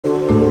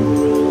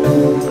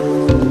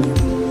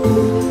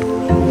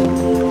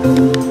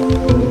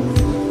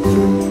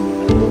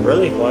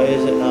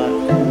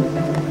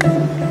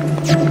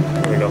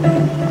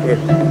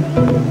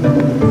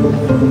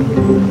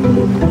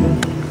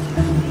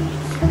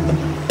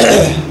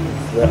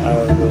that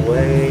out of the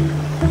way.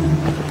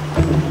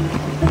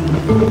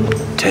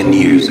 10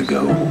 years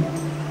ago.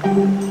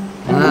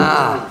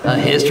 Ah, a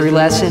history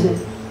lesson?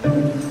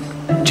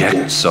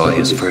 Jack saw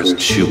his first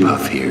shoe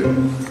puff here.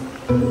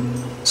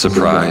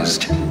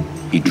 Surprised,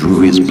 he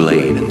drew his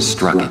blade and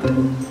struck it.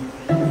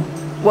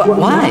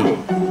 Why?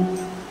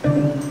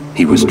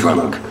 He was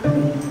drunk,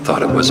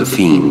 thought it was a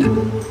fiend.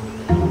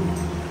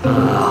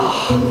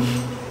 Oh,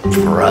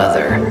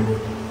 brother.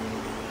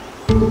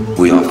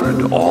 We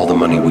offered all the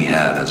money we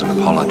had as an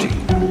apology.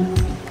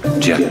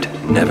 Jet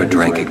never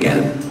drank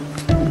again.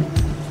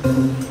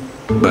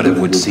 But it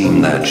would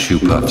seem that shoe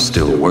puff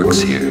still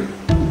works here.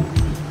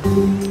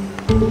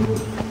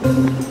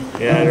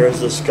 Yeah,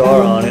 there's a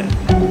scar on it.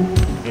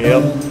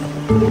 Yep.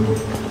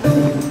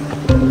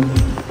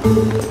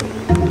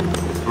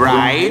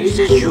 Rides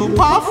the shoe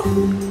puff?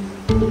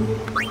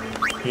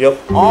 Yep.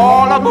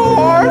 All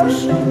aboard!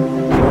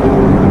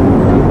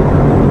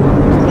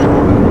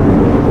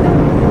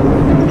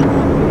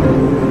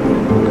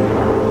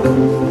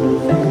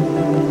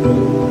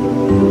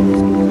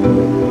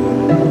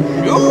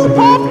 Shoe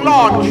puff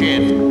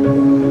launching!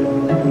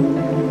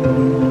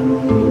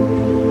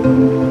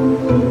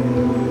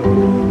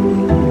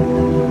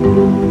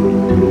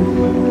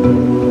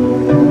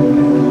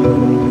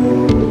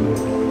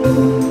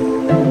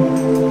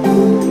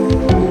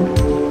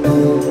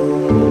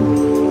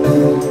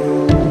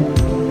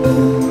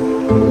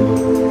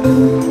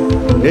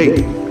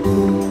 Hey.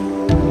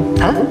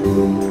 Huh?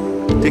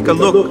 Take a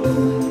look.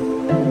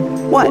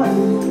 What?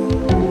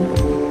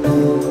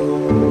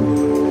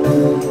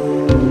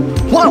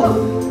 Whoa!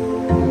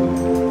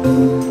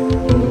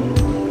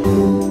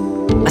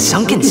 A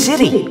sunken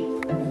city!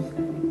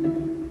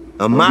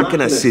 A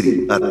Machina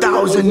city,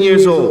 1,000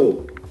 years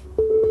old.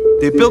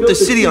 They built the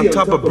city on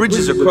top of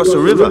bridges across a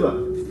river.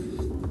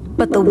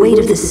 But the weight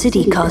of the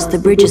city caused the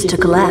bridges to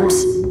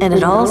collapse, and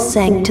it all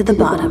sank to the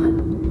bottom.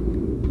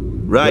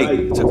 Right,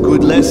 it's a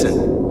good lesson.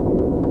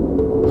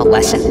 A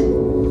lesson?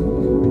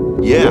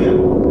 Yeah.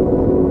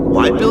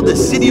 Why build a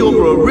city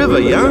over a river,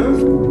 yeah?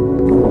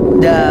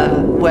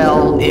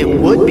 Well, it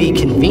would be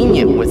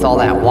convenient with all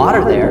that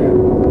water there.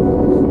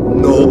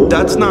 No,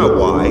 that's not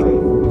why.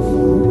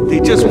 They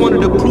just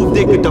wanted to prove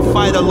they could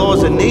defy the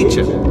laws of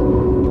nature.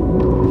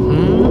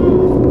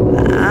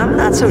 I'm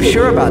not so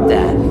sure about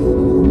that.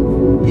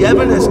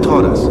 Yevon has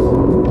taught us.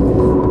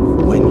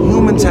 When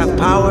humans have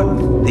power,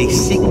 they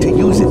seek to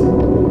use it.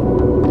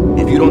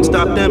 If you don't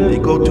stop them, they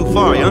go too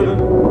far, yeah?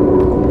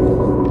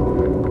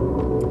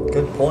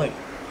 Good point.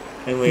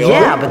 And we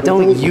Yeah, but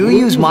don't you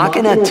use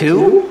Machina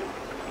too?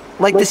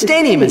 Like the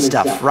stadium and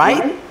stuff,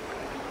 right?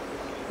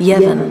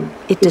 Yevon,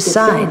 it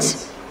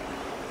decides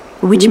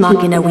which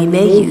Machina we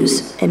may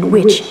use and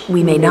which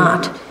we may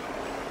not.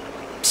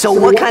 So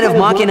what kind of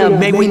Machina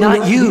may we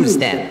not use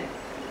then?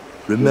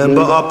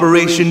 Remember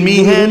Operation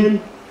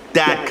Mihan?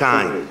 That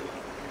kind.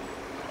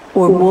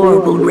 Or war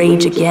will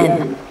rage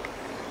again.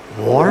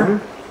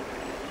 War?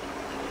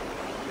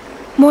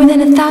 More than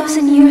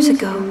 1,000 years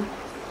ago,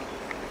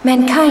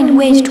 mankind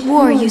waged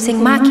war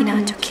using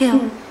Machina to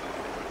kill.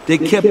 They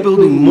kept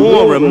building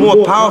more and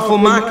more powerful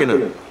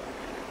Machina.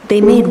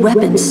 They made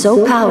weapons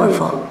so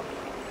powerful,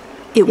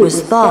 it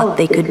was thought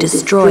they could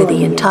destroy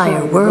the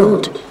entire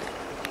world.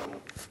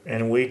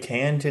 And we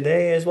can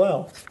today as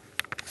well.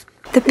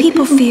 The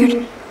people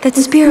feared that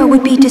Spira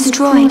would be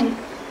destroyed.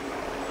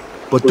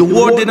 But the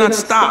war did not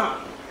stop.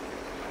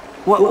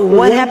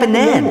 What happened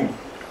then?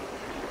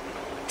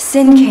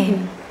 Sin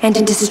came and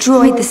it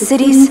destroyed the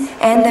cities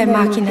and their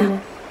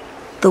Machina.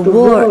 The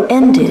war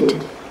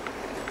ended,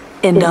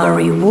 and our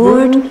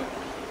reward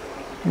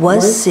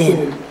was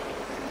sin.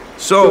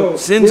 So,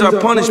 sin's our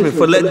punishment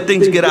for letting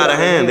things get out of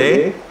hand,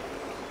 eh?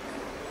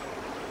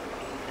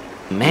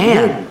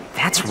 Man,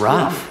 that's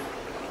rough.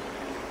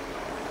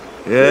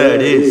 Yeah,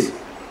 it is.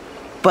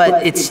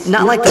 But it's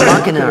not like the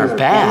Machina are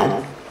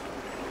bad.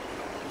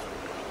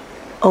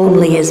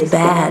 Only as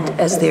bad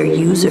as their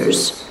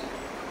users.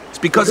 It's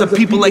because of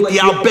people like the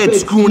Al-Bed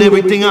screwing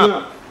everything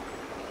up.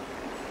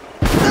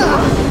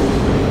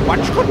 What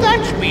could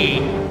that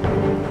be?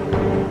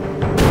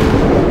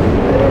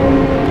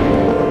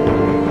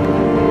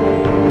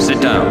 Sit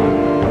down.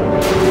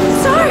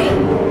 Sorry!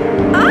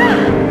 Ah!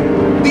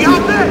 The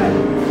Al-Bed!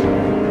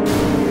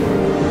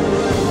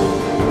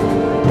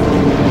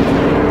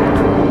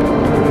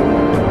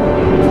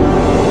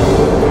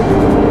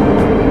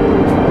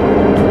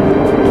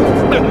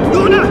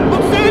 Luna,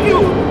 we'll save you!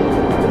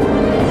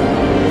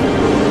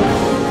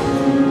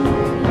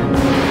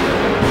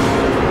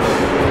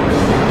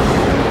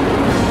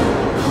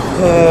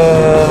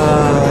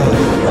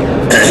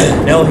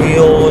 No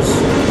heals.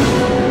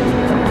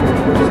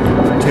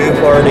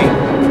 Two-party.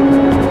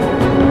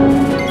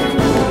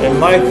 And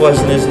my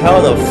question is, how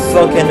the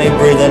fuck can they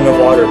breathe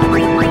underwater?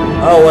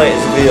 Oh wait,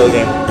 it's a video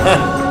game.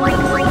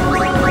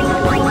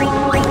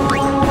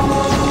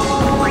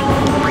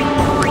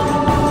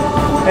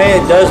 Hey,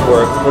 it does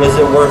work, but is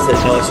it worth it?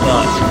 No, it's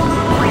not.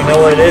 You know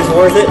what it is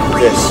worth it?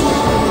 This.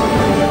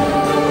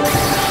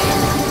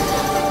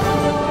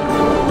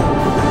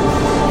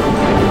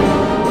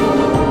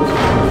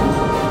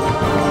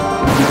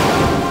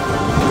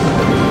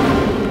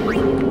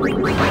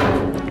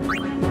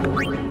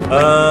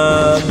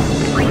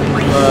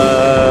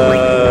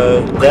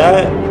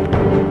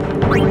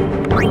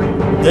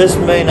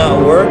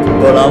 not work,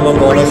 but I'm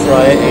gonna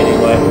try it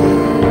anyway.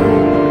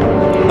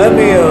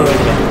 Immune.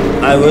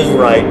 I was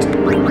right.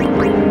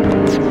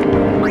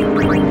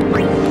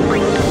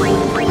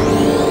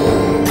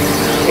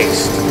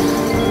 Haste.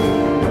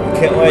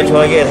 Can't wait till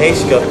I get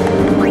haste go.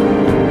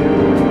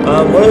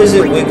 What is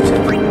it weak to?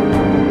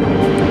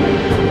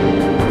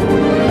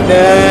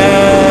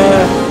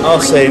 Nah, I'll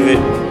save it.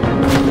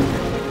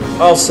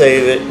 I'll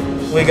save it.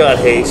 We got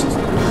haste.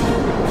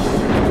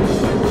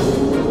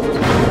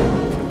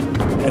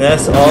 And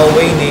that's all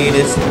we need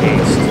is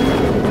haste.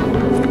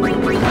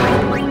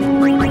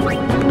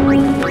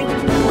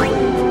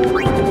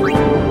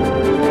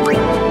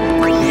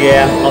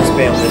 Yeah, I'll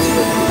spam this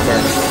for a few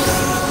turns.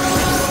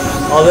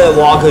 I'll let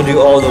Waka do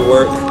all the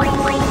work.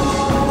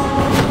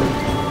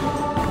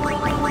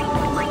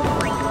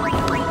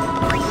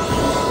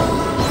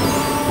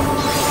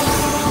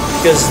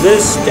 Because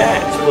this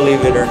stacks,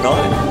 believe it or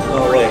not.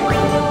 Oh, wait.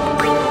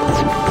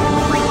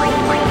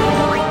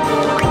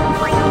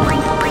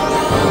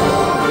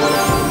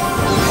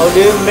 I'll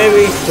do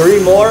maybe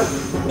 3 more,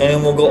 and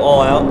then we'll go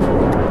all out.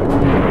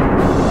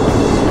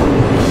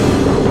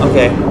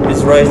 Okay,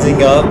 it's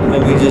rising up,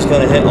 and we're just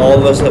gonna hit all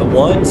of us at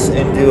once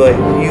and do a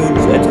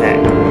huge attack.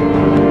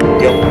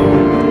 Yep.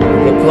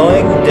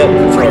 Deploying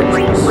depth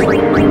charges.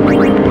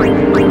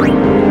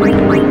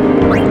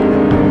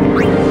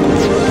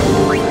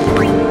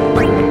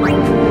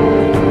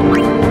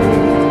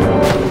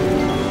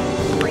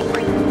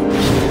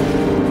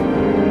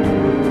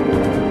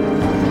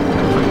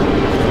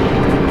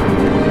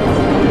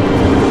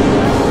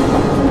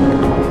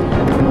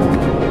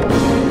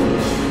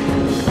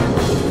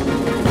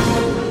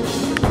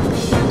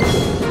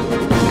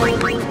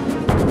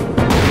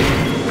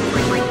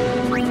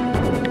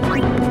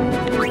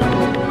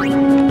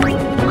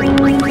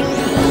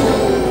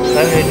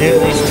 Do at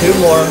least 2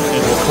 more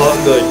and we'll call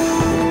it good.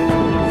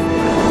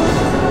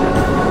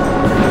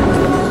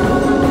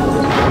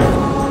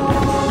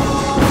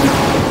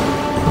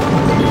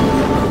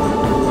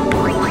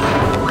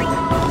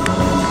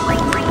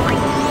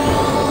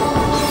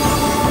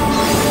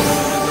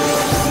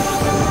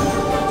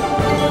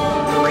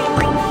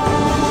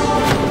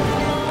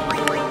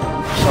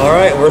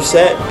 Alright, we're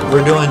set.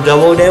 We're doing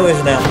double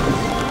damage now.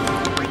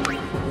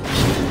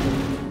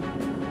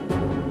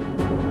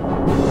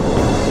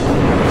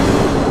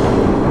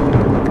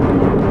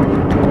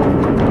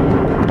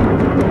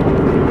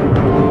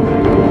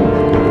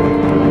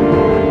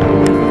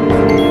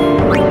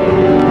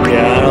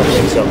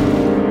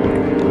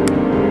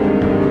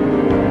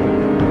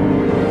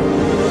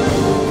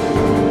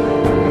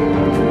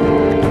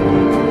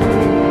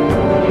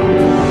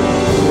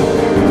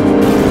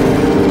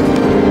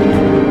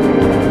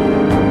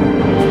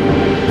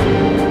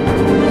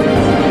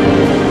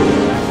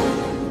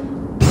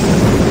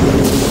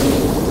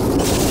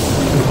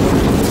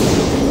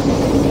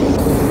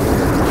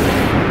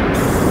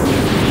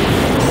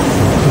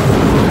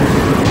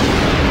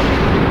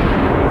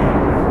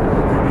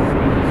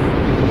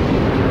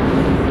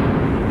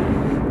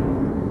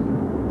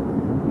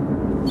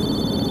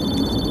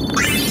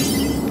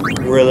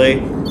 Really?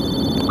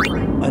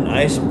 An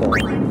ice ball.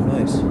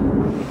 Nice.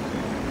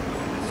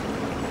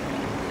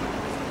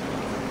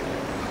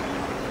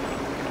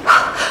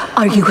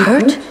 Are you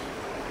hurt?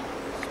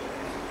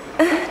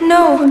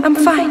 No, I'm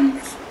fine.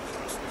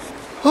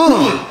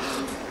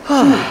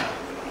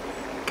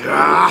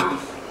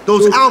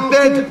 Those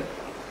outbed.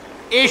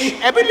 Is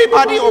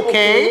everybody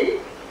okay?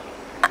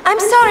 I'm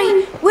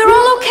sorry. We're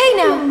all okay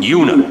now.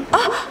 Yuna.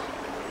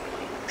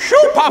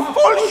 Super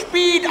full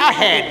speed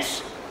ahead.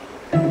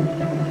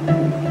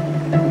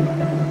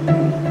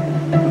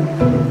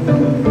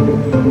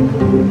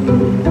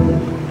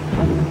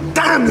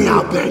 Damn the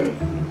outbed.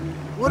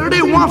 What do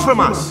they want from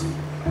us?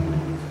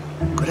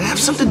 Could it have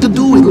something to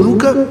do with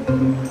Luca?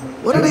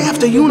 What are they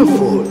after Yuna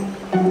for?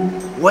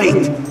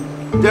 Wait,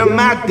 they're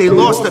mad they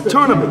lost the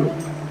tournament.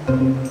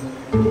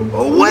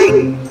 Oh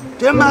wait,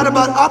 they're mad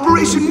about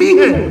Operation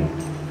Mihen.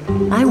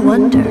 I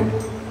wonder.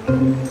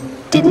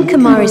 Didn't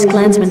Kamari's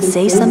clansmen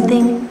say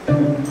something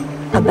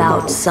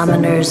about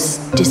summoners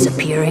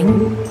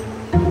disappearing?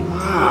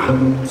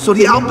 So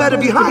the outbed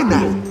are behind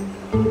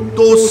that.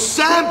 Those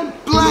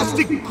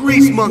sand-blasted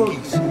grease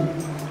monkeys.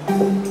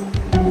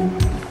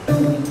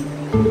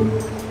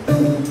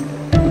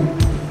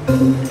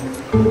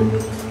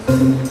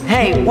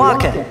 Hey,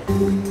 Waka.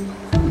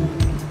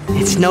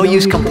 It's no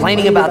use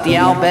complaining about the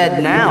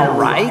Albed now,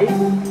 right?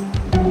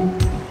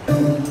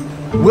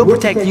 We'll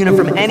protect Yuna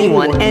from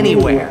anyone,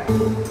 anywhere.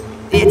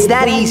 It's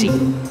that easy.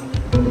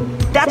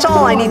 That's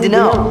all I need to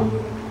know.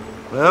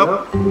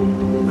 Well,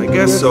 I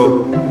guess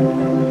so.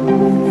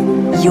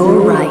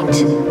 You're right.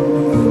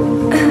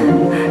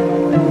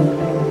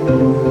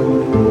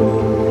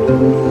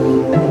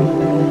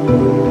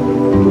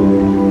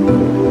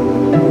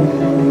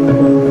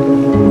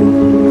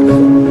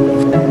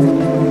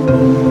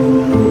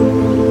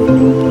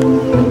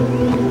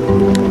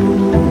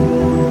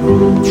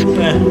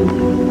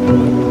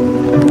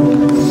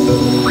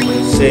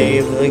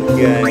 Save the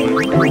game.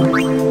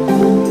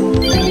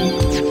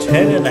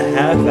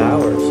 10.5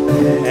 hours.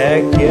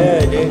 Heck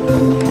yeah, dude.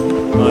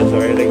 Oh,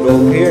 sorry, they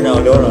go up here now,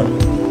 don't I?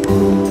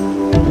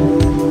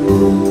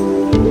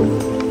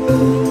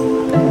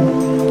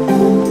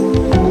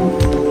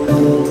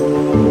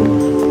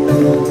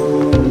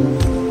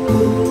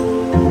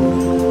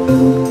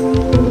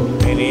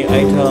 Any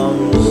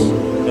items?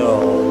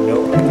 No,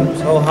 no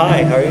items. Oh,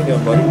 hi, how are you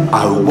doing, buddy?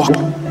 I'll walk.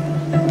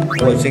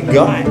 What's it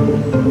got?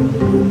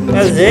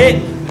 That's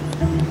it?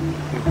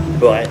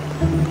 But.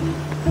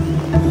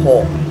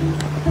 Oh.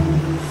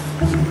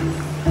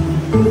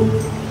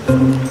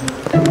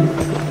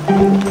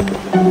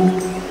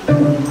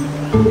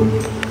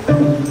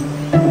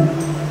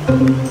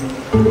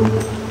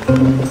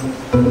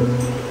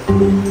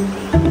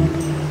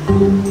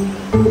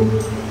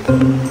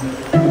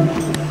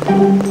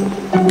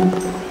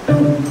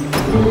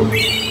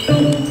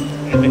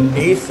 An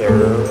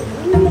ether.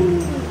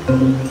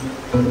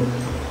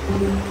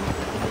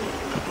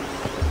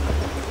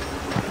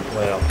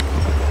 Well,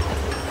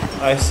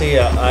 I see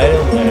an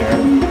item there.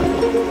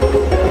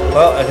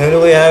 Well, and who do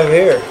we have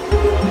here?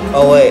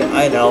 Oh wait,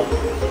 I know.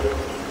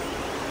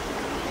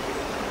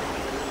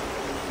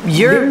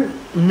 You're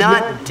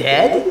not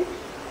dead?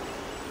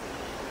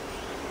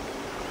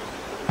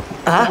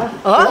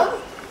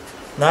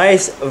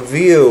 Nice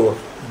view,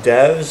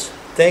 devs.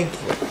 Thank you.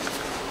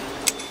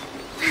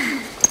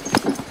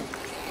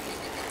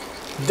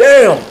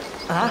 Damn!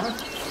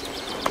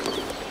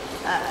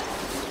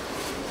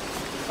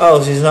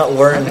 Oh, she's not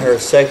wearing her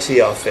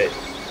sexy outfit.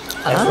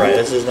 That's right,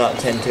 this is not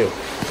 10-2.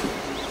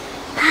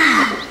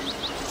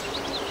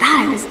 Thought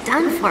I was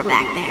done for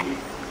back there.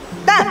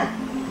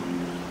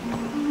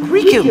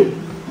 Riku!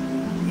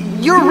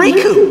 You're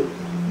Riku!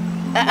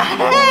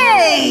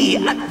 Hey!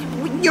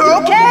 You're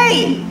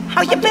okay!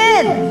 How you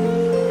been?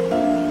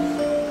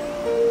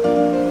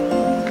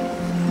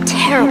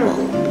 Terrible.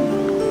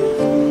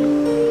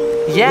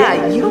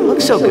 Yeah, you don't look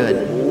so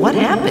good. What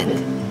happened?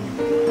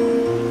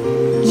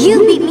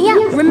 You beat me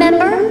up,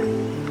 remember?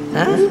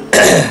 Huh?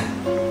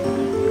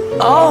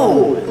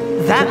 Oh,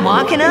 that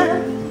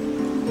Machina?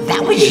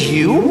 That was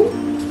you?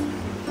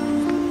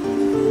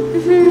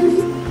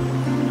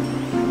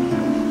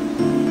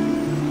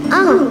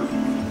 Oh,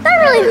 that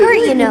really hurt,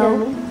 you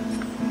know.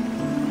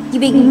 You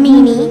big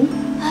meanie.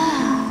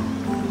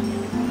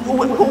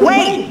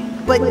 Wait,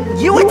 but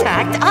you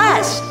attacked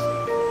us.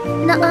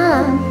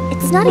 Nuh-uh,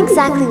 it's not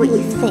exactly what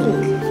you think.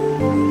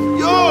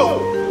 Yo!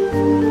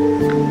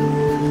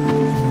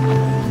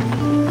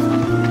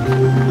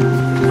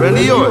 Friend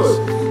of yours.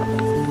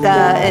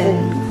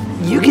 And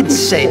you could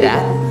say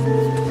that.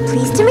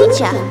 Pleased to meet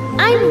ya.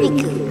 I'm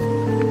Riku.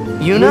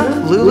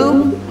 Yuna,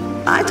 Lulu,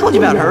 I told you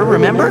about her,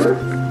 remember?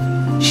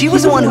 She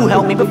was the one who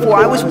helped me before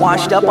I was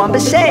washed up on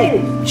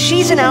Besaid.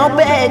 She's an Al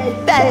Bhed.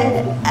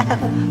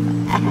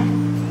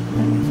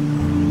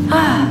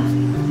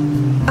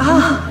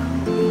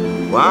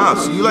 Wow,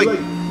 so you like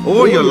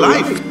all your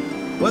life.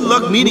 What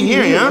luck meeting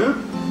here, huh?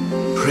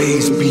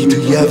 Praise be to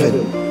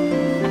Yevon.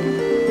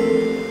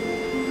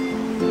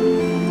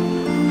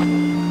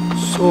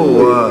 So,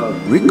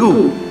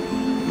 Riku,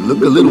 you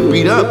look a little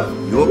beat up.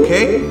 You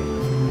okay?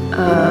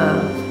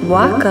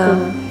 Waka.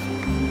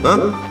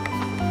 Huh?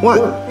 What?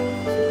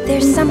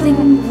 There's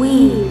something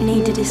we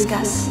need to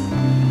discuss.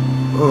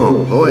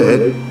 Oh, go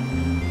ahead.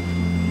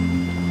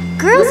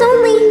 Girls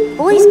only.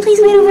 Boys, please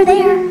wait over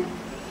there.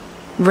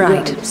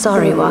 Right.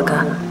 Sorry,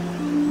 Waka.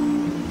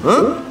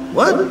 Huh?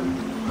 What?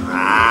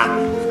 Ah.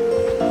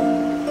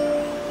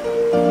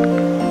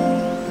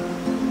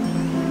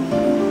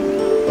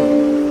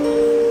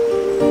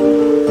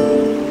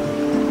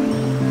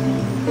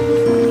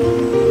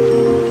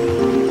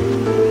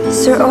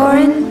 Sir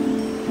Orin,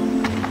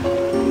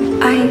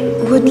 I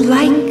would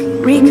like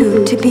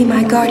Riku to be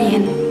my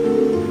guardian.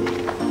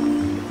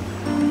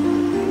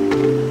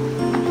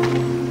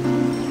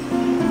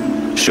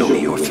 Show me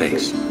your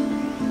face.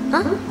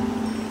 Huh?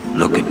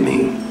 Look at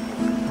me.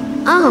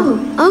 Oh,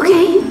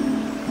 okay.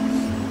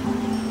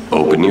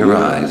 Open your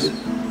eyes.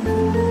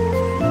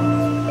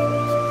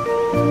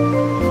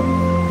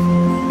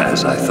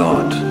 As I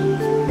thought.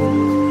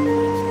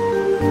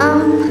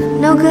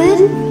 No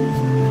good?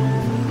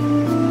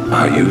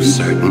 Are you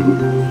certain?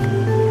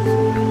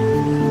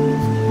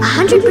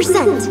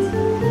 100%.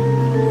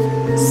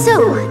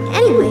 So,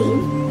 anyway,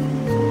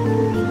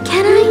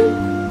 can I?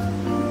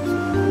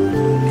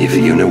 If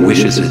Yuna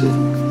wishes it.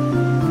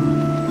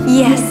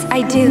 Yes,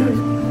 I do.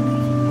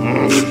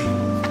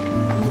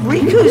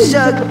 Riku's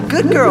a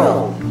good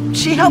girl.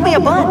 She helped me a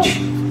bunch.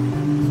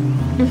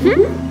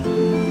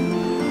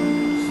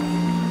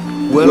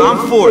 Well, I'm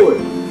for it.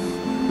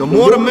 The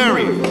more the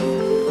merrier.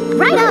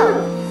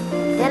 Righto!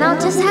 Then I'll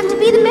just have to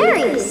be the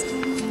merriest.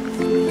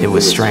 It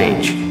was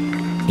strange.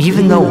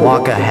 Even though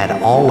Waka had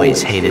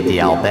always hated the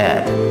Al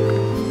Bhed,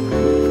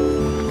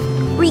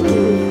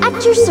 Riku,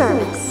 at your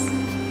service.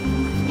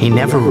 he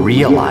never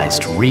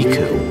realized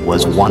Riku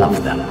was one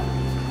of them.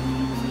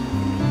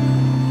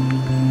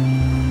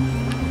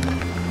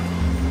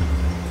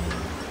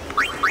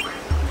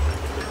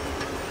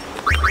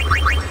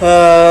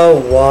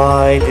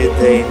 Why did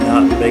they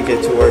not make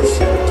it to where she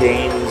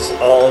gains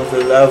all of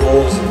the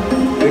levels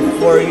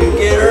before you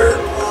get her?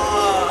 Why?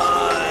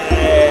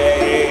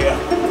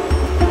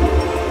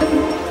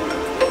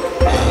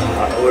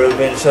 It would have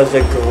been such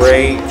a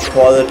great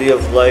quality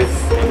of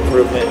life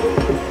improvement.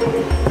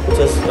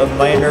 Just a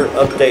minor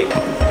update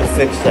to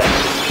fix that.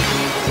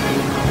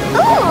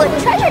 Ooh, a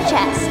treasure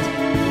chest!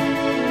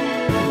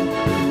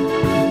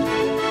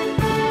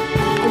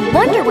 I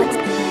wonder what's...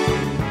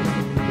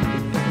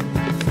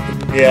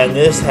 Yeah, and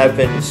this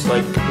happens,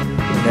 like,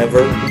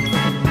 never.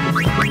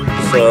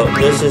 So,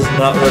 this is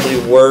not really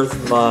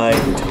worth my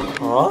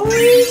time,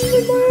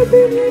 in my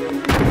opinion.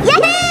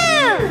 Yahoo!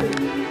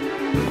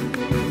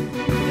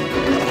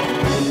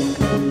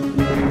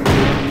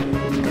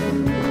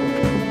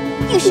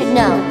 You should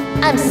know,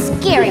 I'm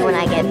scary when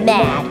I get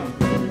mad.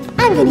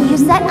 I'm gonna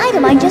use that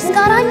item I just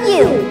got on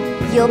you.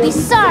 You'll be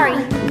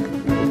sorry.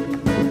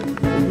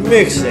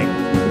 Mixing.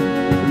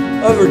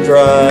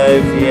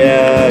 Overdrive,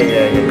 yeah.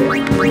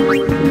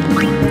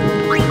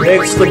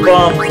 Mix the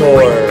bomb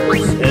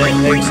cores, and it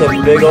makes a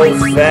big old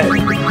fat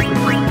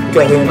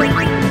kahuna.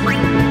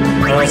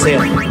 I don't see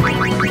him.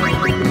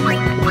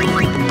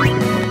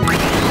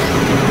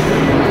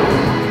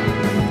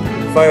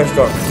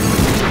 Firestorm.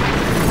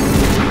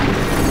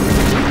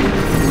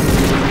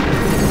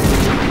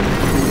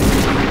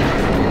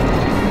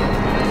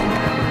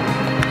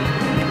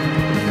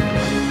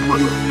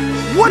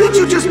 What did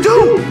you just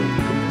do?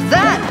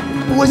 That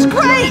was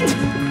great!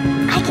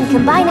 I can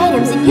combine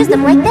items and use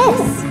them like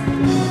this.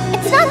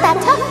 It's not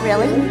that tough,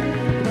 really.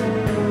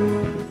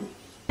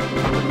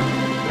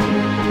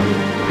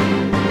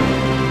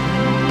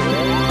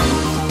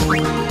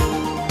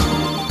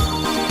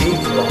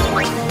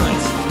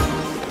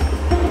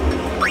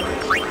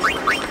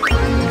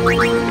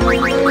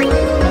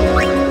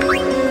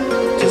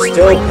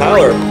 Distill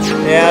power.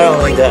 Yeah, I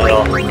don't like that at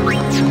all.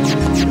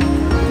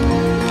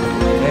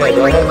 Yeah,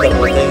 do I have that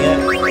one thing yet?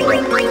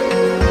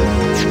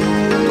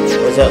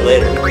 Or is that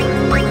later?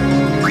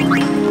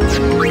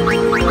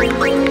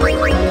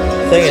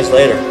 I think it's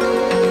later.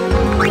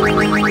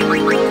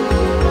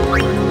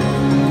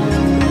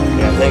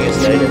 Yeah, I think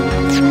it's later.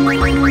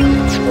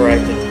 Where I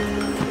can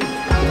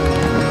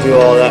do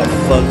all that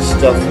fun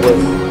stuff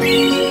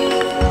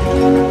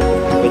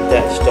with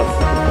that stuff.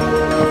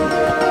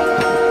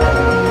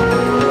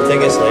 I think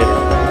it's later. I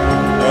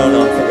don't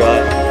know, I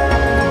forgot.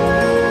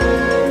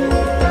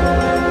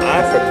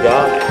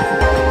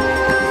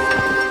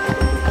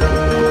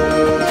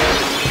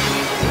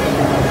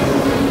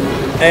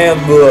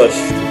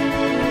 Ambushed.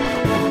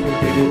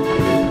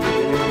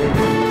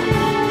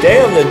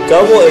 Damn, the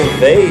double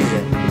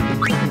evasion.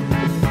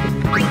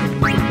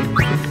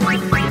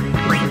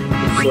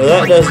 So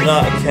that does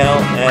not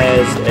count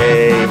as a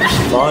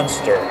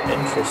monster.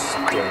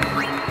 Interesting.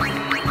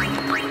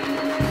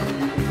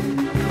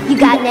 You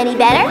gotten any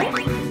better?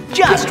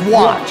 Just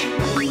watch.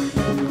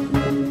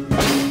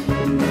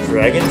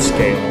 Dragon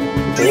scale.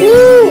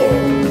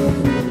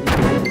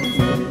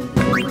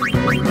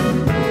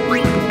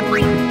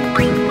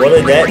 What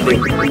did that do?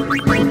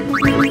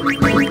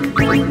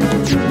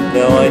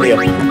 No idea.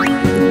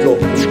 Cool.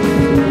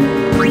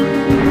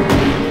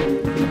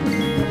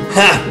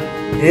 Ha!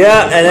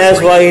 Yeah, and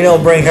that's why you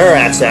don't bring her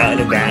ass out in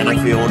the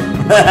battlefield.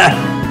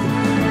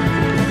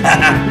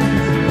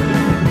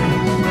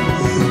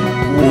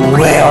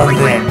 Well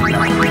then.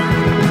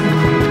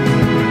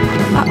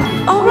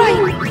 All right.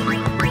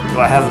 Do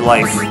I have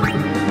life?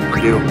 I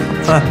do.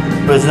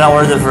 But it's not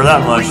worth it for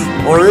that much.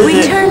 Or is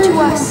it? Return to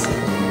us.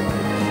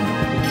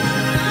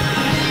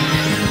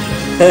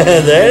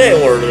 That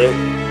ain't worth it.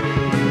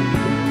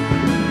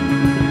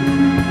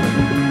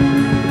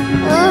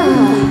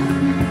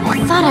 I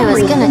thought I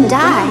was gonna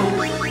die.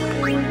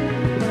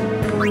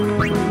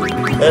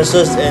 Let's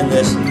just end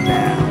this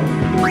now.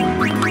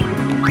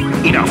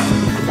 Enough.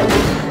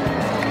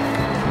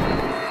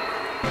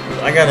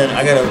 I gotta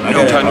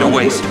No time to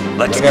waste.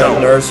 Let's go.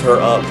 Nurse her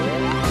up.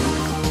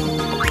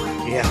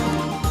 Yeah.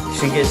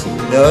 She gets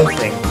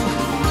nothing.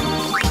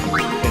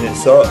 And it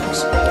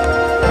sucks.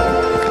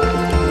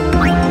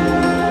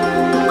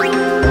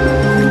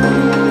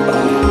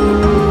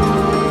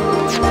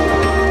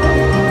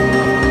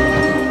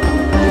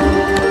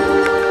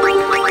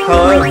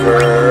 However,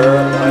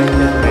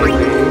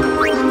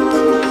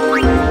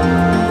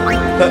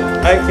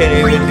 I can't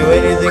even do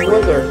anything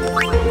with her.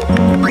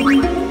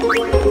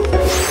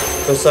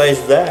 Besides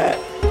that.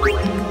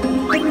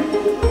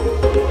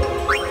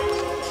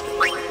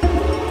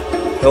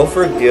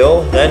 Pilfer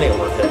Gil? That ain't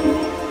worth it.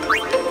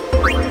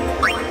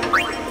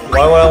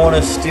 Why would I want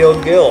to steal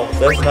Gil?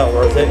 That's not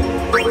worth it.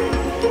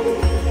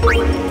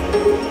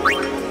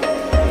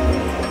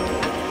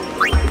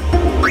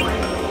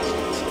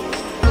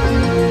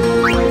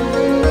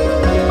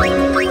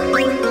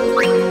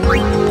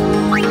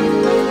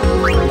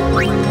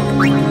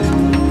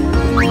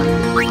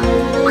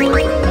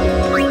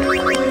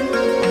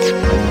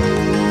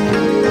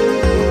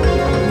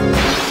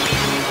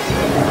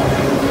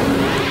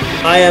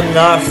 I am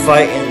not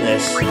fighting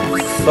this.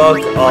 Fuck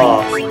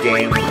off,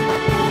 game.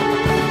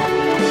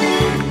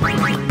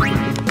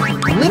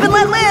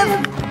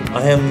 live!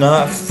 I am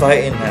not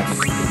fighting that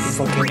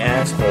fucking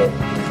asshole.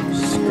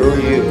 Screw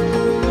you.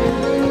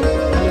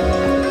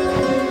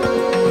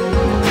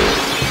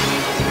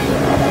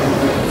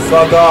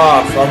 Fuck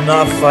off. I'm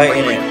not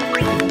fighting it.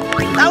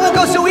 I won't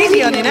go so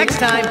easy on you next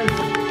time.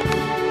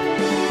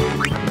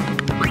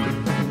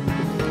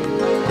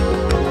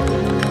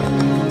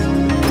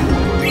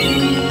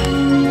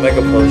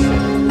 Mega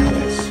potion.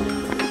 Nice.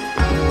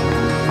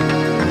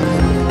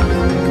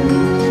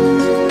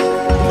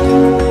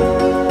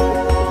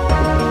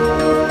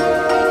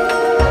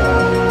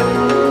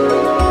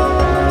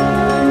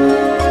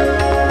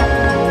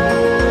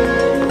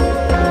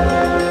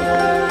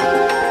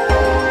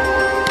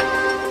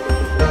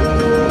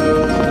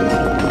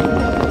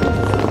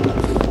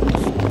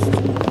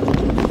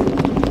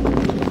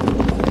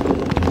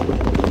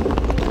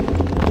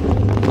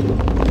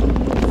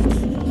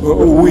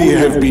 We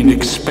have been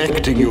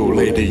expecting you,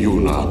 Lady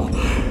Yuna.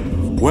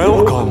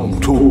 Welcome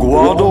to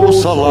Guado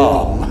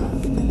Salam.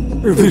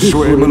 This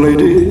way, my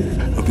lady.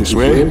 This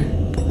way.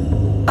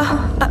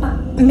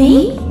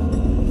 Me?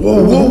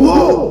 Whoa, whoa,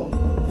 whoa!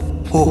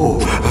 Oh,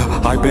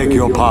 I beg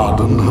your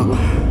pardon.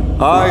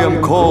 I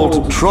am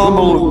called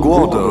Trommel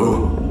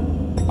Guado.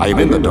 I am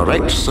in the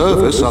direct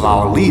service of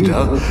our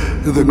leader,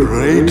 the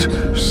great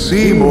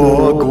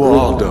Seymour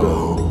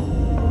Guado.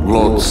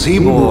 Lord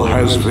Seymour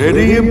has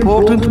very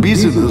important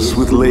business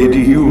with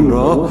Lady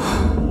Yuna.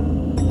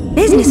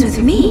 Business with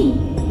me?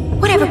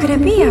 Whatever could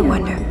it be, I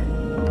wonder?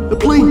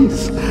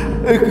 Please,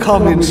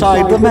 come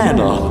inside the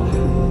manor.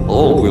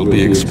 All will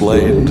be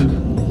explained.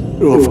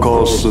 Of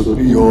course,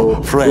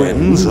 your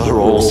friends are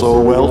also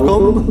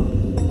welcome.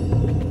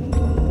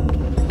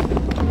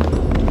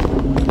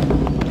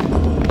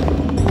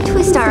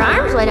 Twist our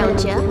arms, why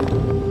don't you?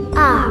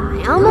 Ah,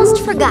 I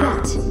almost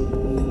forgot.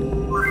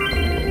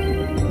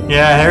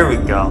 Yeah, here we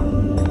go.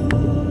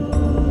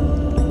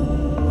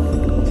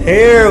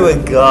 Here we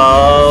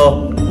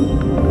go.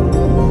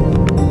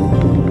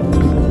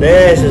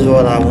 This is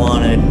what I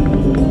wanted.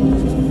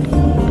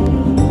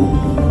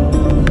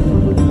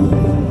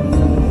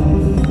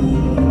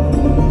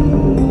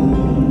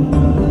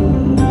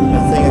 I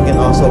think I can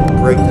also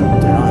break them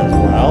down as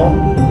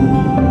well.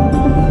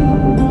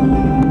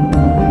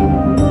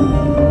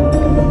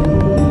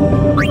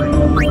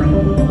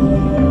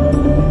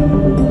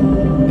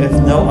 If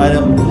no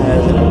item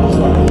has an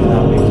episode, it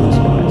cannot be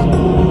customized.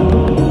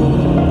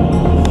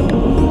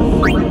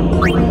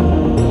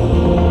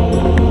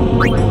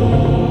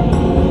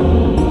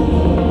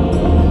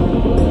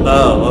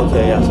 Oh,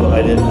 okay, yeah, so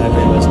I made a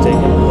mistake in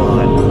the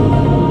line.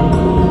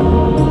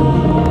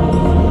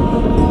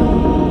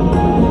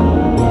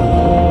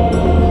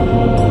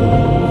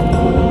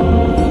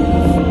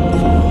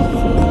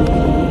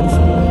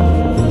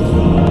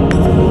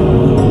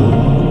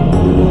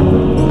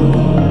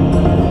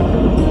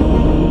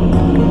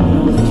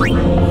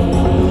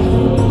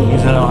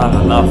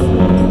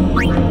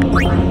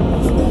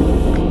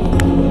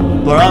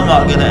 But I'm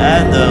not gonna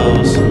add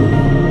those.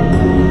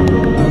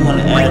 I'm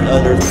gonna add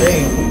other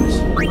things.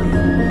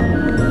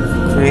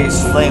 Creates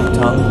flame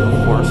tongue, of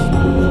course.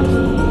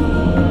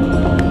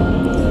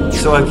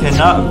 So I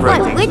cannot break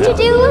What things would you down.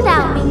 do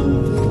without me?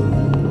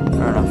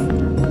 Fair enough.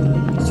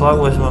 So I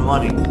waste my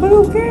money. But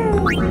who cares?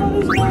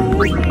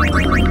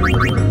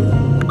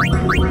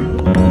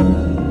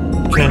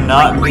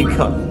 Cannot be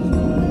cut.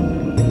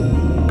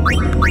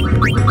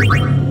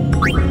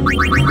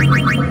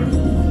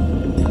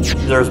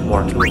 There's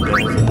more to it than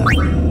that.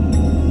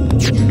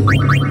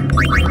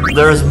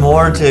 There's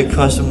more to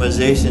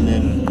customization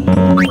and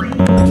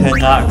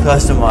cannot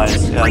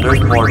customize. Yeah,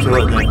 there's more to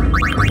it than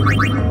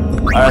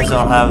I just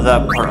don't have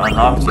that part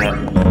unlocked yet.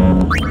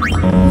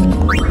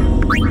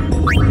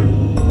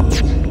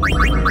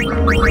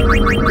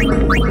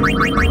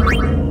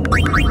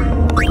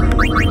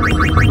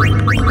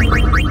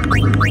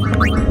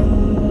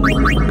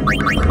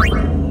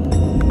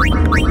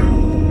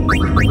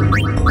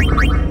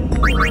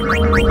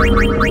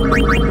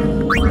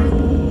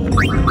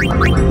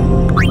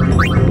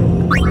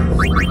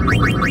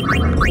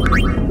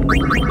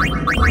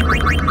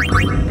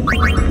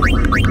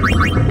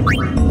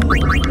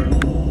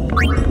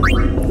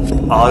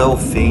 Auto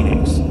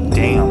Phoenix.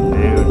 Damn,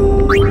 dude.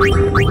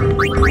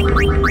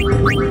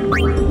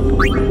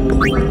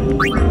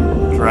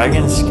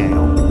 Dragon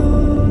Scale.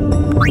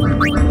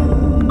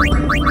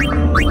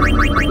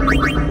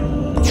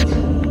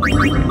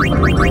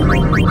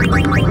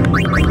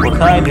 What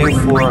can I do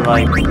for,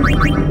 like...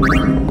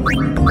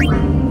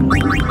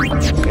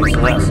 Okay, so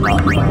that's not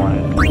what I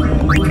wanted.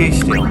 Peace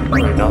Steel. There we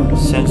go.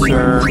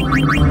 Sensor.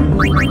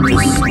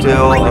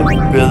 Distill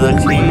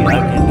ability. I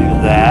can do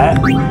that.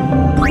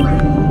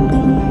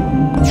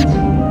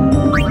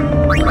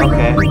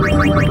 Okay.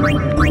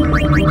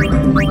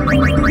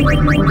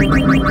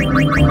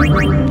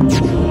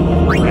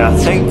 Yeah, I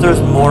think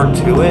there's more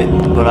to it,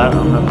 but I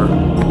don't remember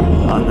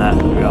on that,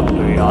 to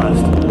be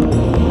honest.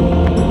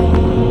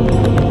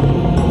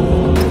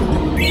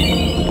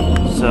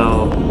 So,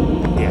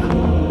 yeah.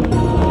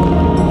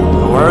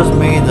 Where's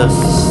the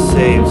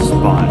save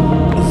spot?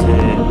 Is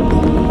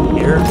it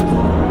here?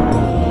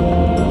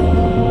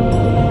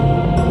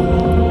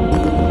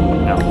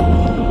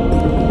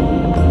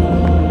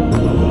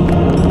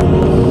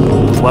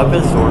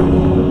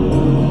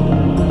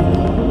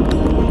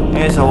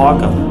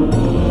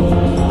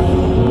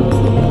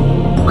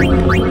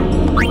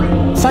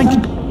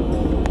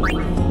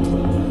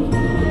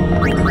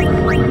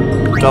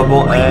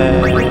 double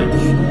edge.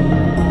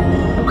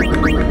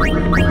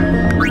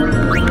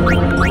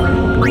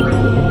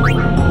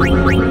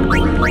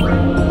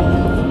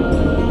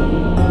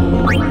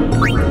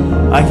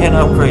 I can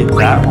upgrade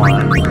that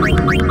one.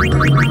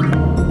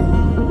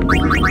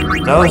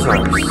 Those are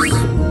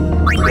expensive.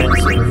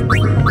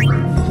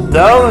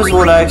 Those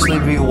would actually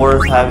be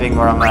worth having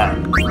where I'm at.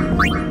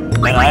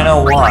 And I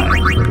know why.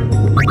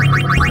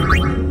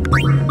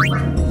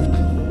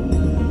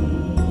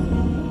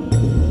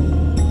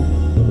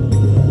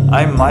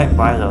 I might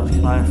buy those.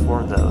 Can I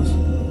afford those?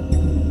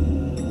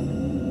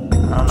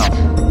 I don't know.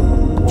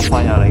 We'll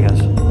find out, I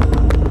guess.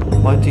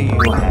 What do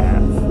you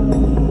have?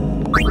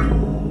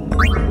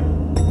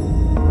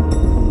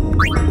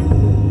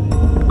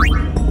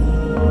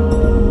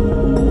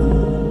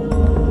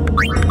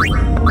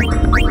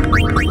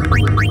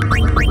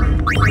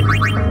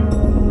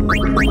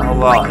 Oh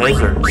wow, his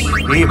are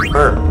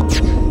cheaper.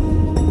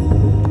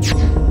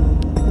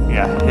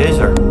 Yeah, his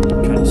are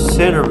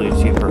considerably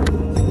cheaper.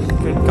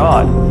 Good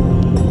God.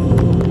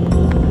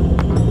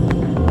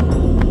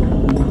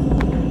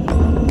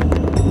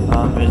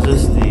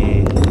 Is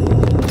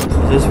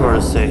this where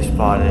the safe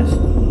spot is?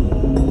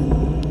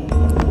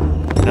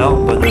 No,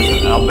 but there's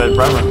an Albed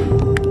Bremer.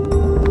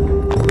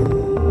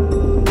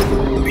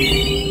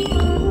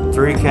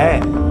 3K,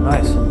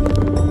 nice.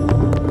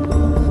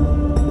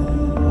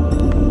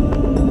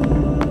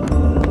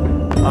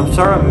 I'm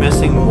sorry I'm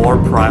missing more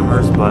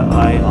primers, but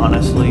I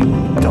honestly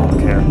don't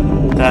care.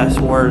 That's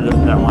where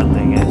that one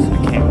thing is. I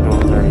can't go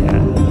there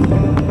yet.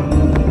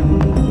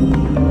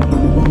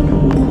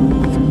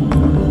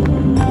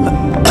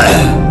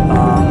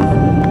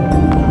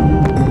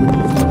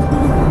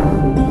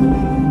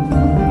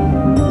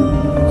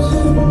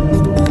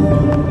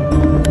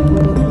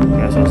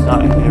 Guess it's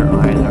not here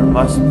either. It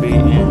must be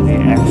in the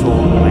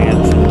actual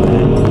mansion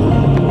then.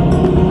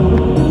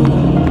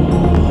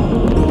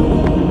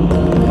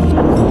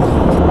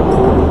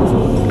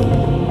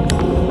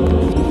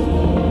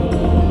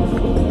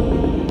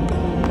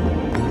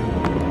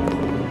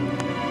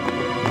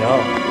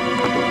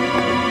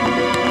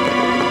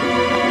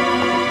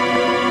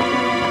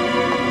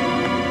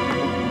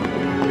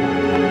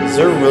 Is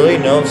there really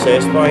no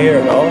safe spot here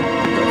at all? The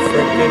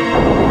frick,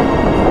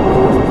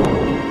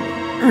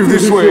 dude?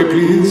 This way,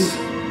 please.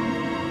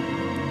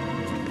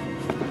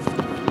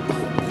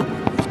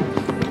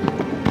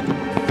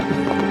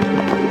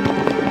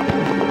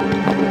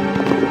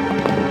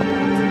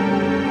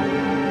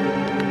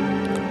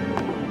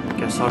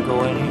 Guess I'll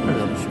go in here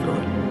then, screw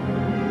it.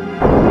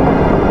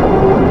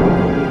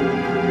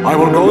 I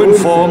will go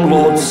inform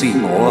Lord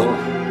Seymour.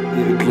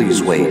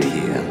 Please wait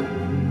here.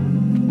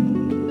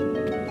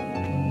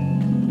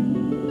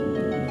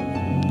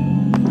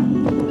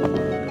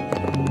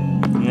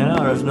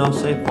 There's no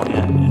save point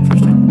yet.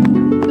 Interesting.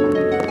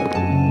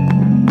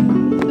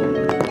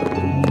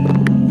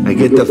 I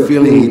get the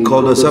feeling he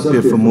called us up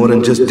here for more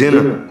than just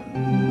dinner.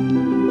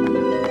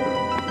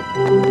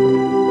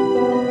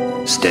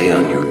 Stay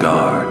on your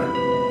guard.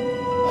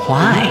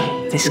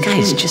 Why? This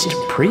guy's just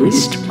a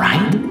priest,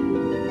 right?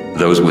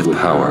 Those with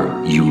power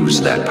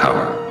use that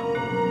power.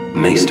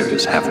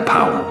 Maesters have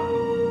power.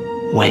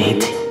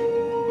 Wait.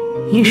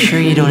 You sure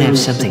you don't have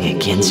something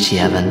against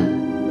Yevon?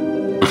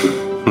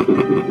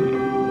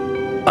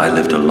 I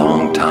lived a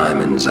long time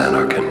in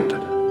Zanarkand.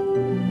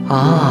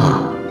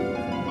 Ah.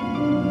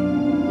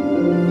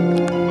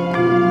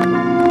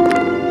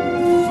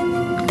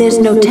 There's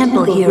no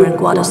temple here in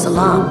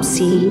Guadasalam,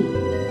 see?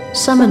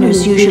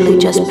 Summoners usually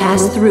just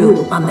pass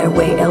through on their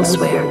way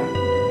elsewhere.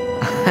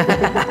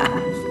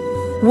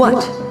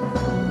 What?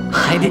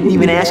 I didn't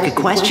even ask a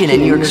question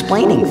and you're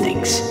explaining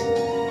things.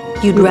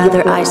 You'd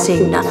rather I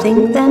say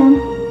nothing,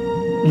 then?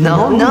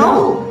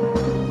 No.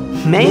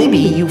 Maybe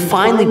you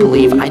finally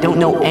believe I don't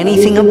know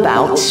anything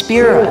about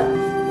Spira.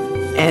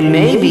 And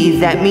maybe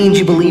that means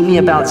you believe me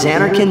about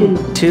Zanarkand,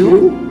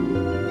 too?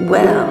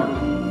 Well,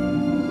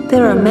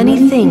 there are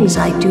many things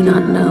I do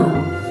not know.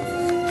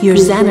 Your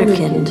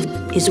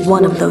Zanarkand is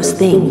one of those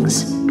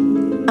things.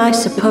 I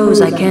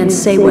suppose I can't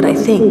say what I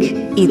think,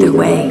 either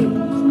way.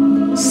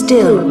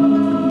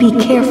 Still, be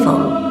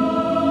careful.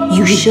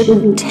 You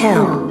shouldn't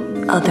tell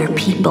other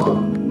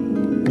people.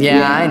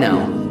 Yeah, I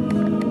know.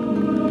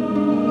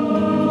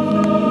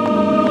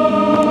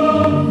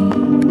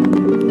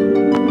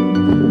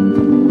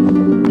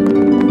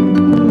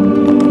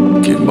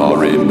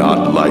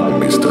 Not like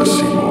Mr.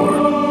 Seymour.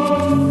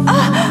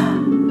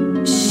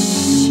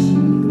 Shh.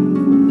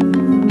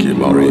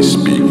 Kimari,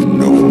 speak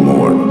no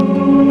more.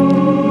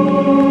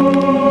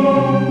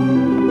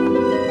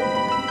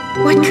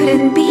 What could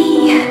it be?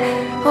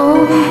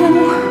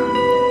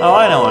 Oh,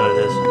 I know what it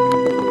is.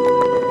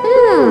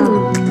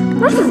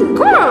 this is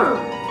good.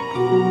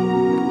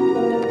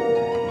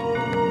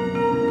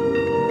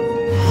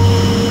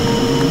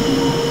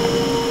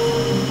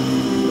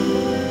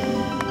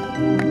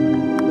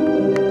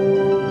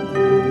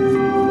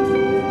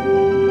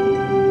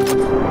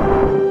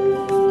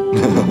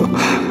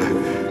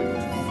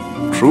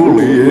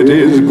 Truly, it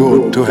is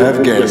good to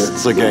have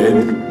guests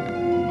again.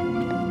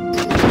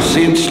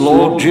 since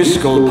Lord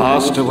Driscoll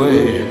passed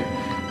away,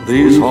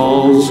 these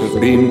halls have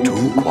been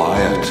too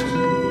quiet.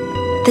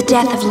 The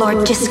death of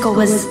Lord Driscoll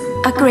was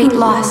a great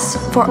loss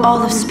for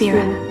all of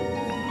Spira.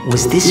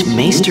 Was this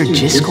Maester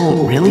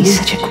Driscoll really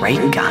such a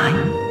great guy?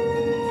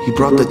 He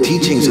brought the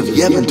teachings of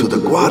Yevon to the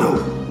grotto.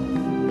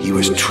 He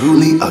was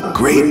truly a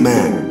great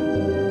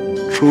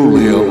man.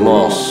 Truly a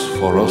loss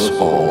for us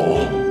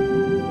all.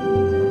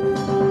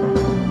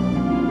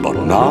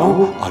 But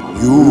now, a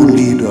new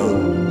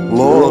leader,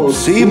 Lord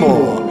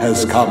Seymour,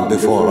 has come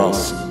before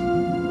us.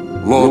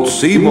 Lord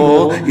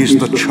Seymour is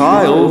the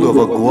child of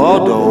a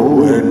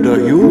Guado and a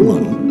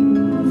human.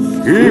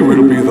 He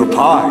will be the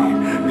tie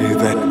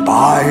that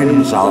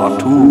binds our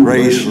two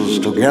races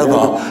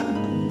together.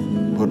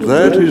 But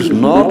that is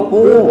not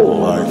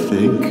all, I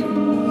think.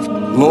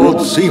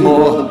 Lord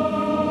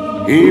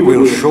Seymour, he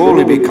will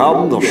surely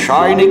become the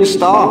shining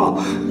star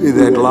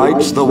that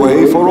lights the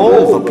way for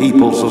all the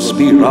peoples of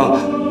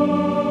Spira.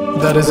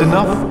 That is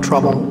enough,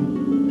 Trouble.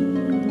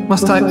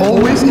 Must I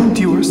always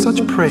endure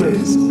such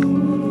praise?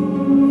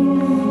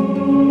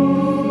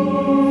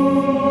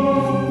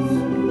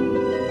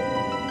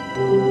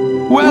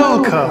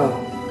 Welcome!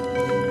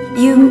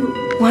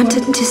 You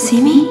wanted to see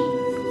me?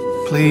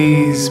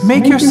 Please,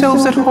 make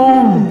yourselves at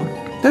home.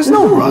 There's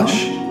no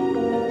rush.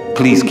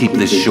 Please keep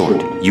this short.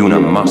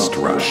 Yuna must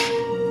rush.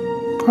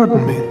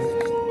 Pardon me.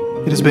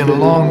 It has been a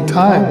long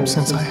time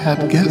since I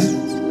had guests.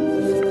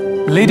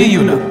 Lady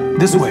Yuna,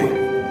 this way.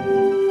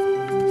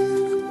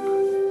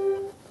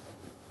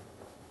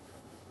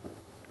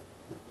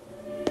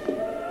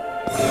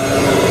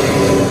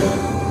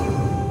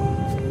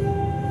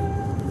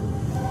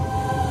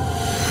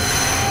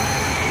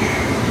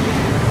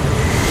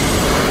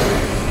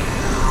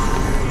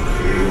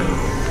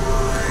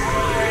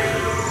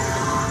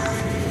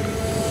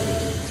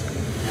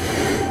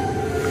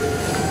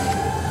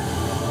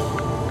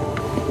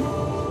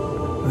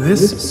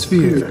 This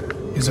sphere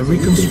is a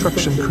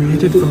reconstruction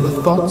created from the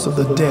thoughts of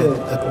the dead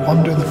that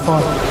wander the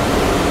farthest.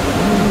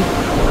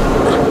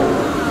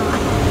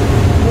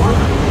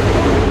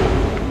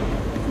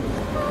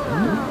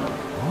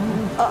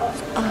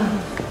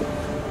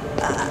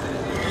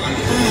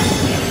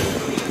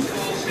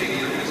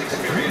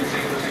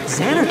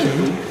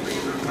 Xanarkand?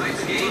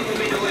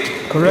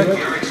 Correct.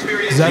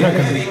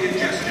 Xanarkand,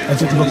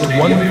 as it looked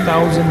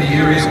 1,000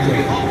 years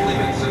ago.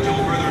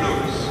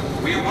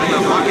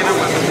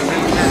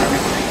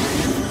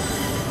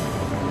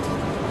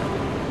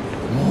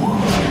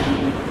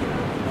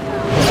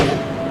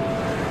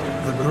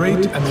 The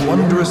great and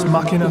wondrous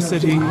Machina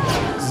city,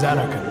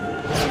 Xanarkand.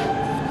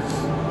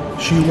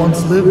 She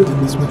once lived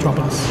in this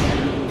metropolis.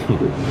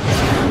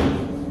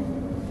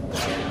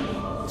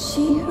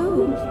 She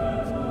who?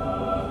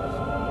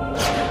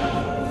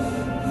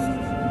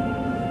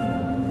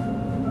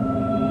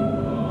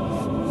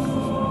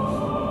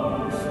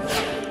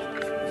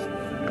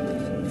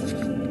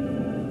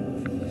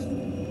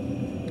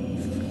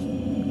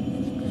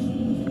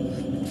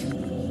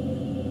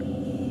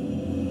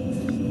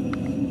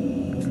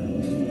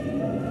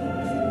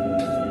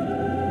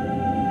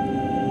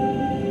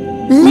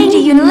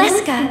 Lady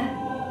Yunalesca!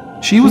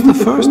 She was the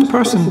first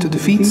person to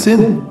defeat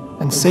sin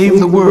and save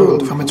the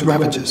world from its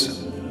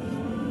ravages.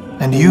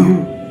 And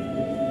you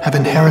have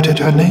inherited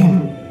her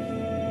name.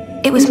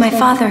 It was my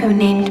father who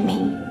named me.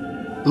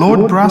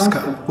 Lord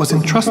Braska was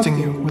entrusting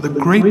you with a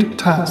great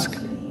task.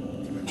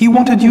 He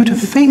wanted you to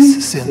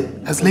face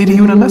sin as Lady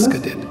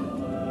Yunalesca did.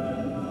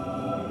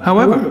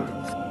 However,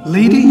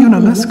 Lady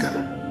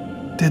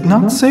Yunalesca did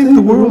not save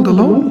the world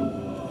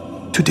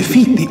alone. To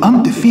defeat the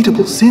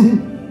undefeatable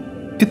sin,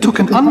 it took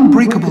an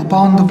unbreakable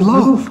bond of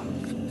love,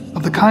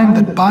 of the kind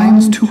that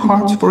binds two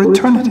hearts for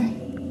eternity.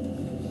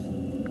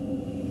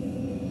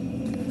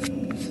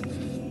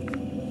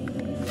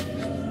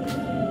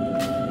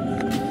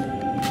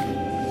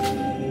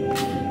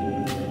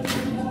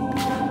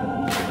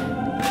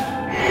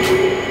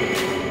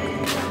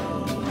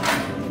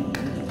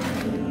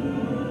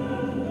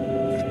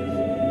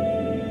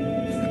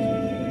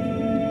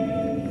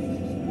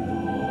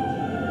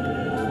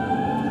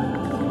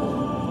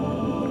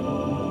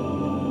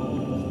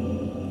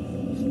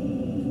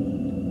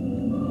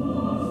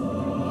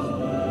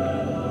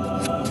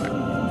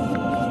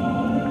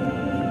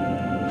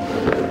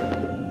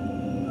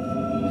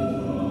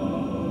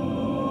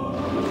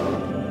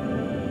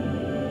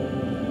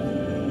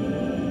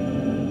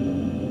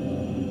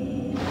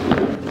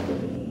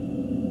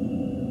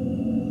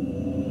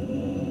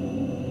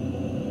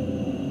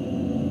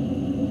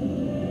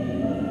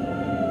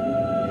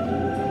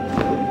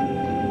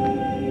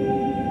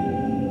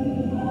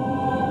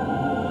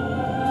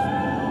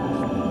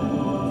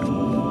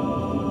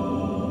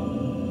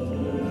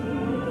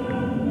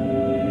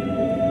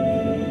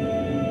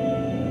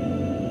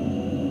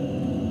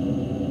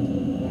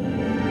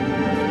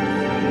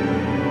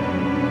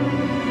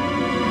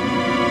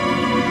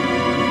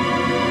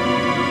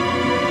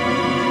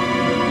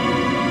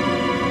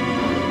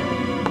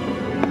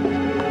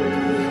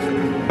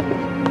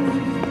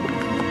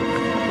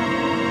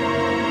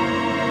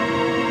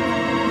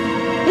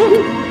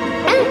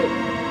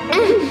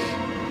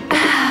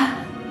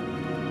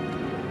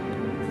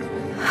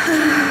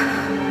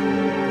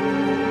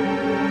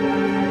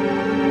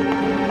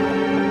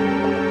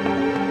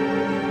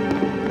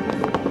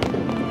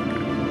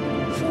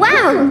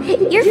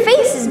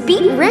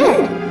 beet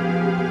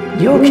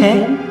red. You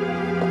okay?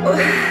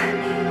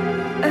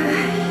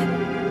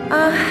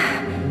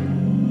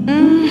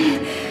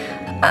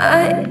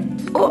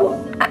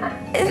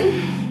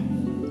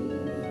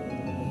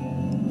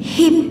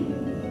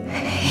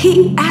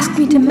 He asked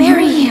me to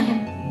marry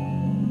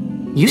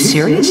him. You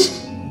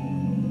serious?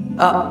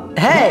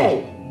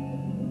 Hey!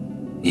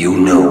 You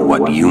know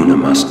what Yuna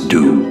must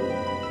do.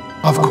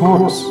 Of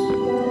course.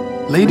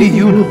 Lady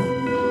Yuna.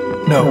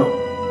 No,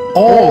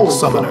 all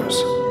summoners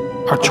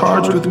are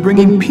charged with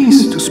bringing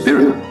peace to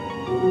Spira.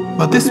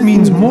 But this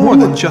means more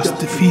than just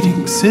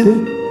defeating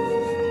sin.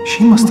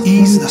 She must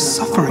ease the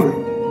suffering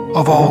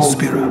of all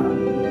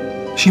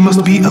Spira. She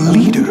must be a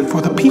leader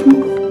for the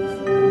people.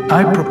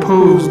 I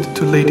proposed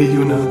to Lady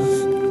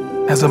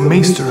Yuna as a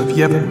maester of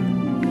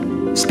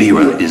Yevon.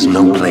 Spira is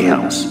no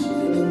playhouse.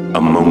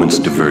 A moment's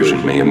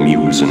diversion may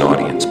amuse an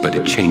audience, but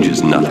it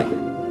changes nothing.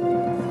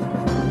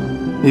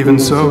 Even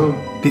so,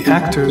 the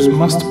actors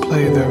must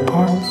play their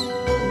parts.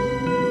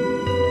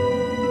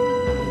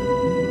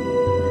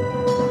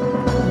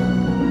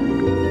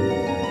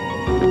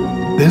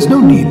 There's no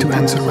need to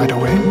answer right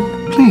away.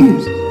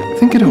 Please,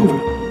 think it over.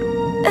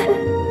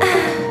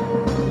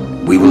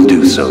 We will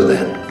do so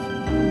then.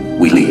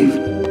 We leave.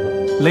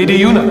 Lady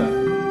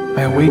Yuna,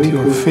 I await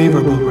your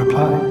favorable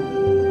reply.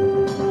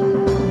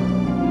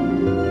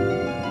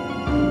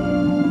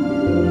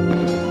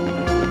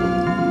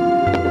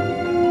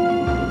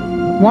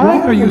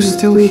 Why are you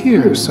still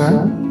here,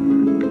 sir?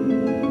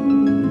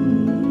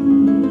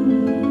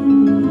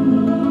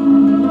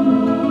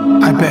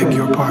 I beg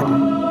your pardon.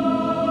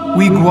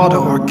 We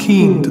Guado are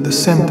keen to the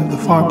scent of the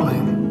far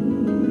plane.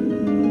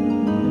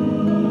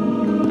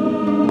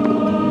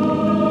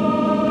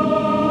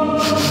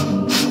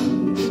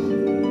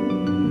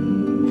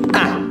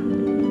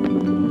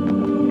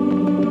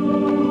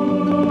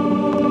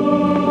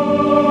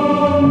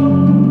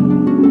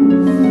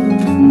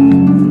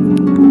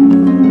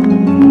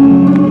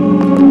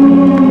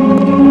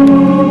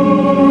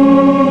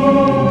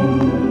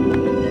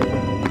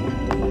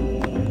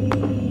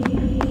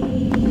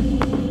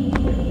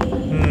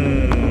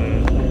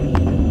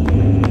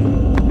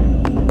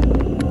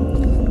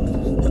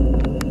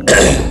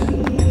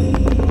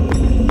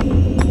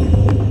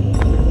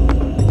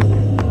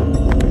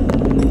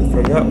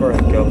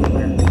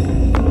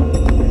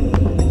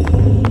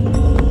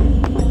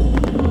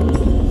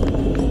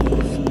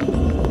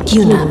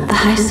 Yuna, the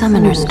High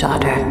Summoner's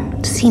daughter,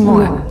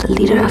 Seymour, the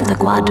leader of the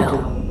Guado,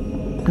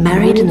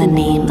 married in the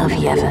name of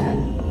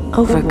Yevon,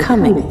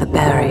 overcoming the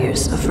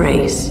barriers of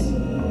race.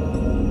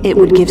 It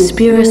would give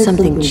Spira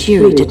something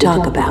cheery to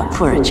talk about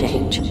for a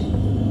change.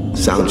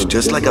 Sounds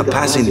just like a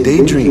passing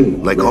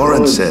daydream, like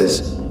Oren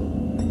says.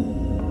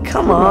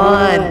 Come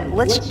on,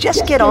 let's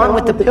just get on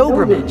with the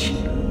pilgrimage.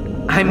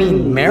 I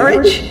mean,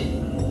 marriage?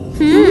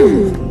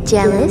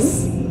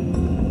 Jealous?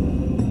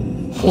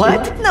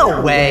 What?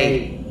 No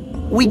way.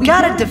 We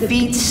gotta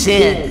defeat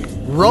sin.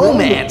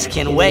 Romance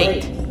can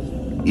wait.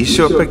 You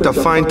sure picked a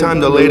fine time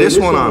to lay this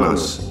one on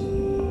us.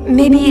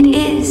 Maybe it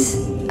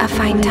is a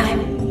fine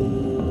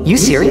time. You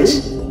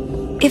serious?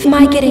 If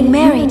my getting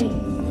married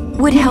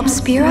would help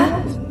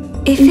Spira,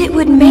 if it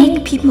would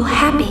make people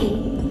happy,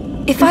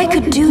 if I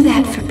could do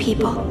that for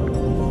people,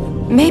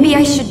 maybe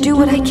I should do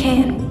what I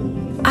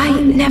can.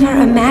 I never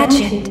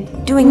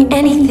imagined doing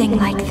anything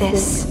like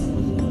this,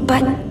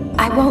 but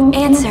I won't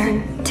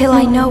answer till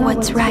I know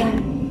what's right.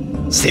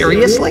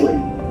 Seriously?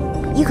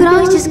 You could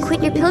always just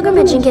quit your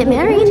pilgrimage and get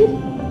married.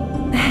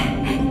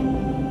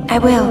 I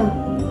will.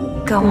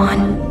 Go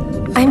on.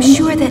 I'm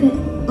sure that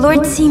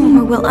Lord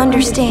Seymour will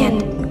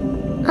understand.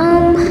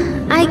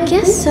 I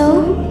guess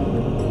so.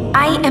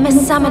 I am a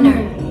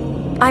summoner.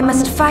 I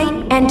must fight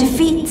and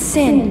defeat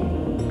sin.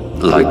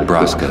 Like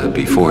Braska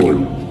before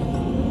you.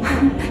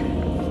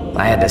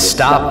 I had to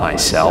stop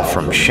myself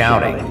from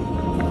shouting.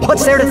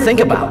 What's there to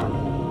think about?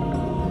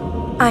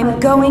 I'm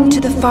going to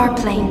the far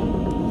plane.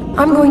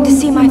 I'm going to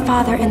see my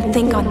father and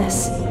think on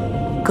this.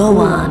 Go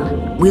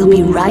on. We'll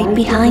be right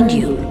behind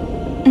you.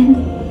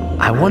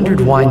 I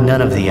wondered why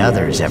none of the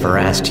others ever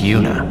asked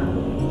Yuna.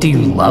 Do you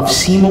love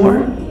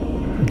Seymour?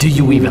 Do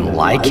you even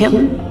like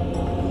him?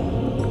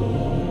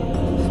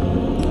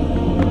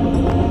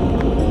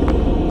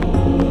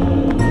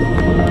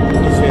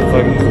 Let's see if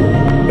I can go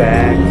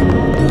back.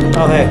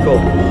 Oh, hey,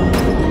 cool.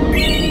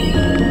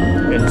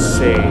 Let's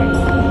see.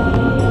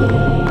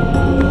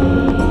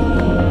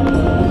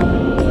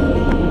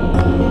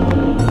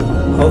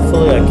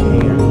 Hopefully I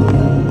can.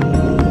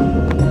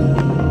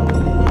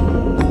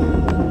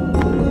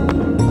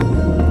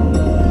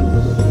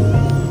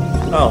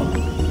 Oh,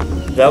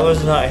 that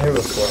was not here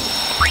before.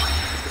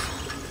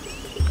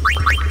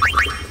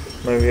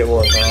 Maybe it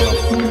was, I don't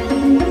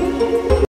know.